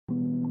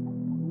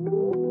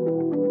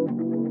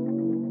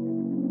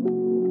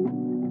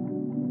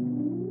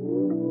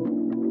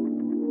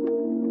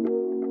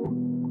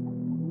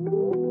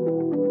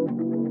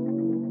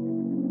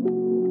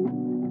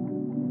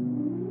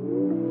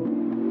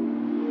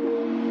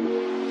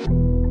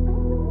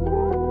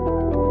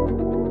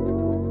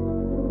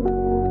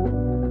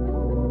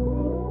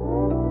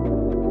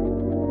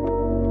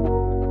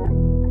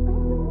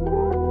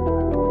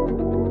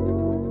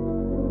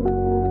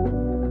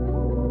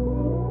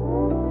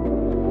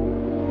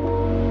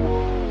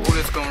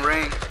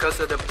cause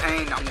of the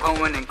pain. I'm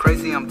going in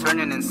crazy, I'm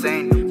turning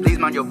insane. Please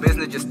mind your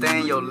business, just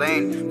stay in your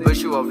lane.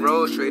 Push you off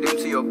road, straight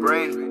into your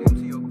brain.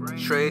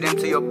 Straight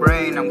into your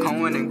brain. I'm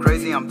going in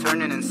crazy, I'm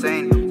turning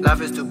insane.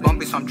 Life is too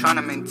bumpy, so I'm trying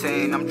to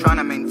maintain.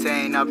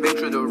 I've been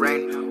through the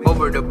rain,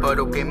 over the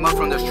puddle, came up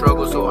from the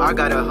struggle, so I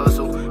gotta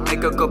hustle.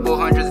 Make a couple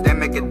hundreds, then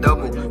make it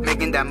double.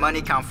 Making that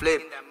money count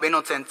flip. Been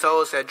on 10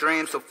 toes, had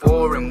dreams of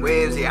foreign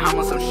waves. Yeah, I'm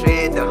on some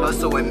shit. The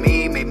hustle in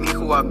me made me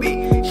who I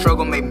be.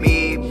 Struggle made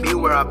me be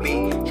where I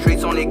be.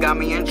 Streets only got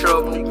me in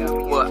trouble.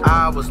 What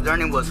I was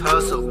learning was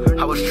hustle.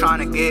 I was trying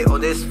to get all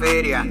this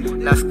feria.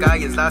 Las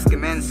calles las que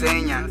me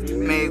enseñan.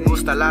 Me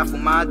gusta la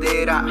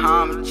fumadera.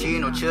 I'm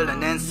Chino,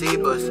 chillin' in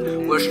C-bus.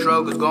 Where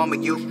struggles gon'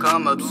 make you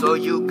come up, so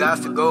you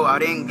got to go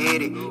out and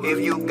get it. If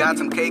you got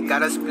some cake,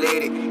 gotta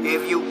split it.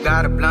 If you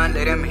got a blunt,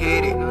 let him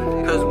hit it.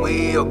 Cause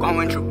we are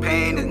going through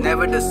pain, it's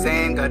never the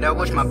same. Gotta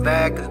watch my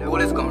back, cause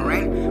bullets gon'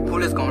 rain.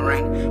 Bullets gon'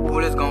 rain,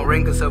 bullets gon'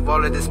 rain. Cause of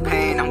all of this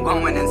pain, I'm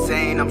going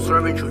insane. I'm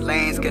swerving through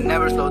lanes, can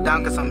never slow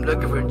down. Cause I'm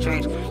looking for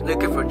change,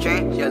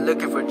 yeah,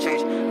 looking for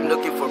change. I'm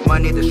looking for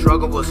money, the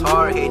struggle was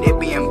hard. Hate it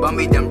being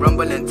bummy, them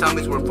rumbling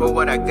tummies. Work for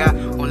what I got,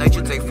 won't let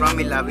you take from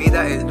me. La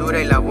vida es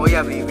dura y la voy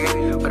a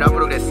vivir. Para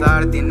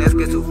progresar tienes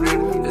que sufrir.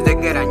 Desde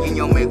que era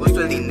niño me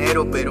gusta el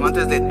dinero, pero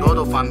antes de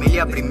todo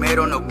familia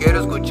primero. No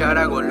quiero escuchar,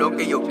 hago lo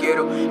que yo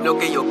quiero. Lo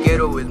que yo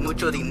quiero es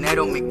mucho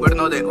dinero, mi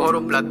cuerno de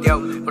oro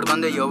plateado. Por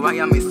donde yo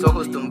vaya mis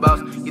ojos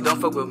tumbados. You don't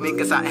fuck with me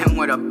cause I am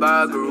what I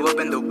buy. Grew up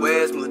in the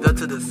west, moved up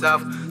to the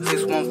south.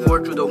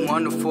 614 through the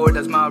 104,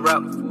 that's my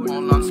route.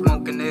 All I'm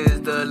smoking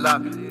is the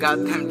lock.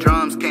 Got them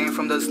drums, came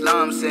from the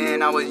slums.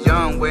 And I was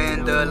young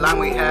when the line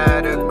we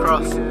had to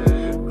cross.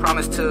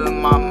 Promised to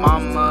my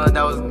mama that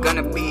I was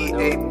gonna be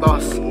a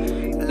boss.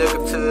 Look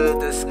up to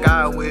the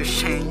sky,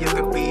 wishing you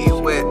could be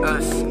with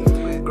us.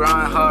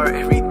 Grind hard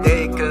every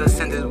day, cause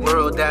in this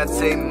world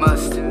that's a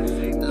must.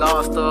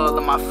 Lost all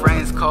of my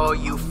friends, call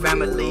you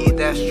family,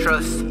 that's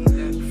trust.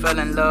 Fell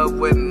in love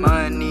with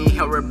money,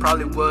 or it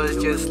probably was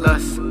just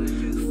lust.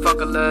 Fuck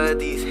all of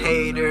these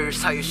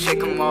haters, how you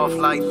shake them off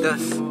like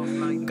dust.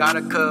 Got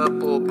a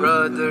couple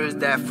brothers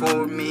that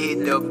for me,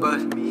 they'll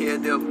bust, yeah,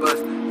 they'll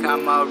bust.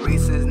 Got my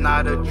reasons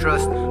not to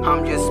trust,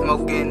 I'm just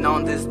smoking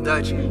on this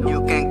Dutch.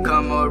 You can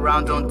come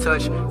around, don't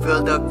touch,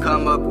 feel the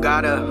come up,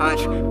 got a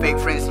hunch. Fake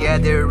friends, yeah,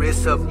 there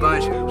is a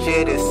bunch.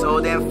 Shit is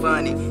so damn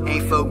funny,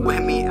 ain't fuck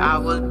with me, I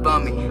was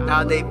bummy.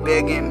 Now they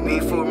begging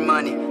me for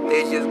money,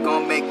 they just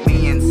gon' make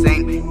me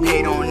insane.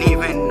 They don't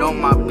even know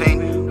my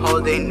pain, all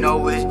they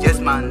know is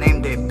just my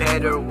name. They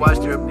better watch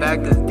their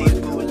back, cause these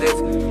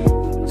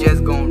bullets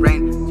just gon'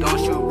 rain. Don't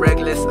shoot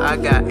reckless, I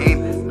got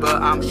aim,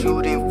 but I'm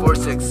shooting for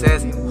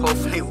success.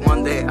 Hopefully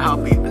one day I'll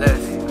be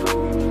blessed.